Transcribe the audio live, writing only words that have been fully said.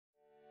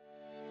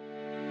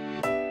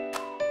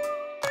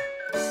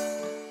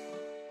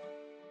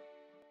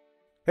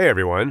Hey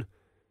everyone!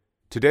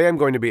 Today I'm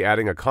going to be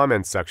adding a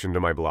comments section to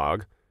my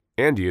blog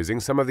and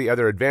using some of the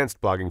other advanced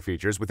blogging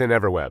features within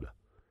EverWeb.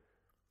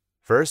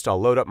 First,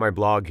 I'll load up my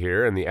blog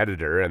here in the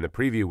editor and the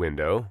preview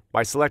window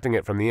by selecting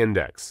it from the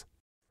index.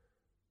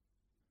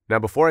 Now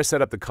before I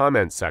set up the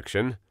comments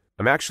section,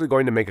 I'm actually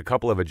going to make a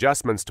couple of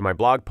adjustments to my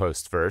blog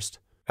posts first,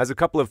 as a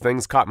couple of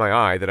things caught my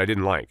eye that I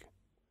didn't like.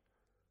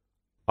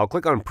 I'll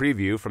click on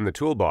Preview from the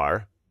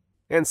toolbar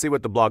and see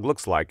what the blog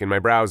looks like in my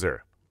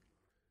browser.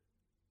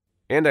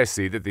 And I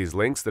see that these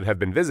links that have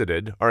been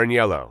visited are in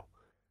yellow.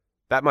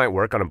 That might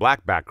work on a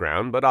black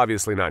background, but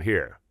obviously not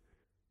here.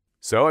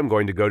 So I'm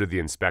going to go to the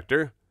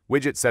Inspector,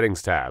 Widget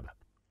Settings tab.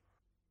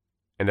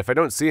 And if I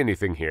don't see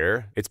anything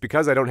here, it's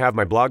because I don't have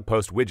my blog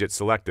post widget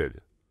selected.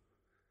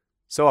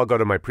 So I'll go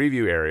to my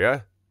Preview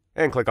area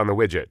and click on the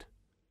widget.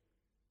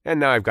 And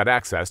now I've got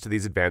access to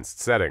these advanced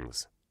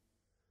settings.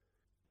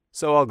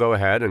 So I'll go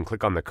ahead and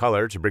click on the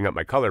color to bring up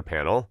my color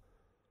panel,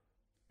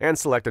 and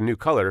select a new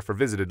color for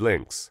visited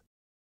links.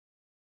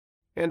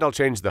 And I'll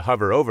change the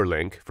hover over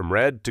link from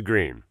red to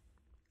green.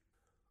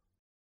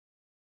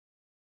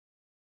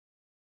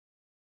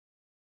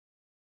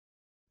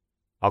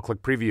 I'll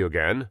click Preview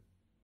again,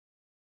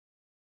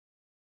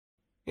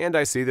 and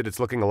I see that it's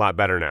looking a lot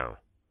better now.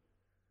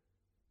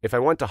 If I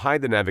want to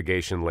hide the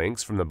navigation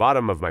links from the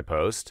bottom of my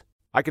post,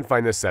 I can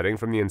find this setting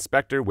from the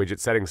Inspector Widget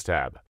Settings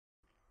tab.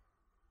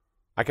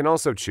 I can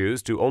also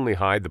choose to only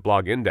hide the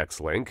blog index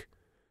link,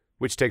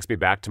 which takes me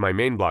back to my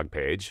main blog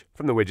page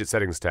from the Widget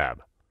Settings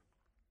tab.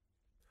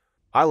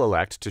 I'll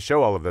elect to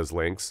show all of those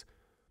links,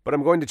 but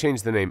I'm going to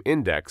change the name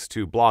Index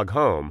to Blog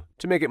Home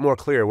to make it more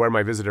clear where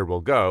my visitor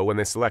will go when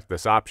they select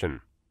this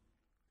option.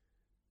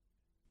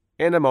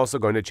 And I'm also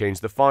going to change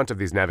the font of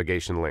these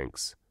navigation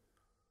links.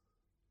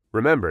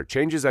 Remember,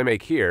 changes I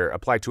make here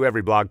apply to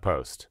every blog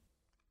post.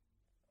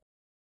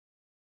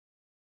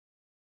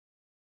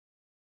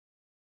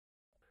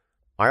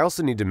 I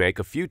also need to make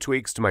a few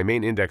tweaks to my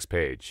main index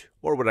page,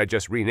 or what I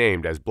just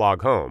renamed as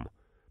Blog Home,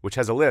 which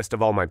has a list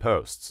of all my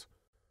posts.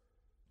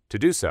 To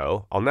do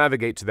so, I'll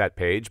navigate to that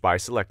page by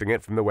selecting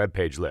it from the web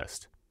page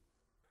list.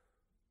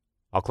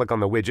 I'll click on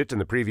the widget in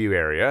the preview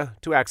area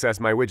to access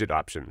my widget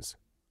options.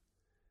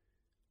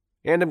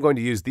 And I'm going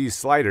to use these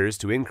sliders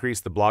to increase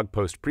the blog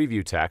post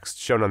preview text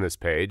shown on this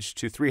page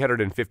to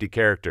 350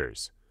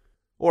 characters,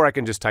 or I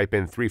can just type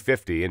in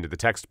 350 into the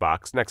text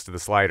box next to the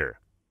slider.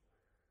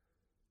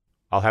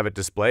 I'll have it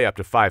display up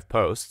to 5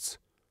 posts,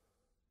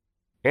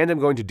 and I'm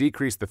going to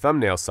decrease the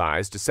thumbnail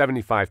size to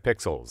 75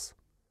 pixels.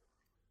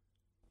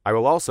 I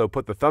will also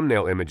put the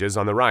thumbnail images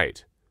on the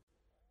right,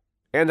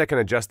 and I can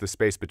adjust the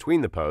space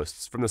between the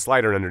posts from the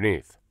slider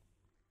underneath.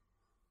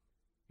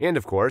 And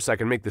of course, I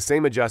can make the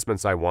same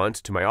adjustments I want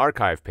to my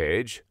archive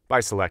page by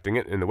selecting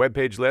it in the web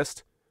page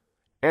list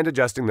and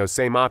adjusting those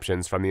same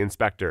options from the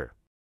inspector.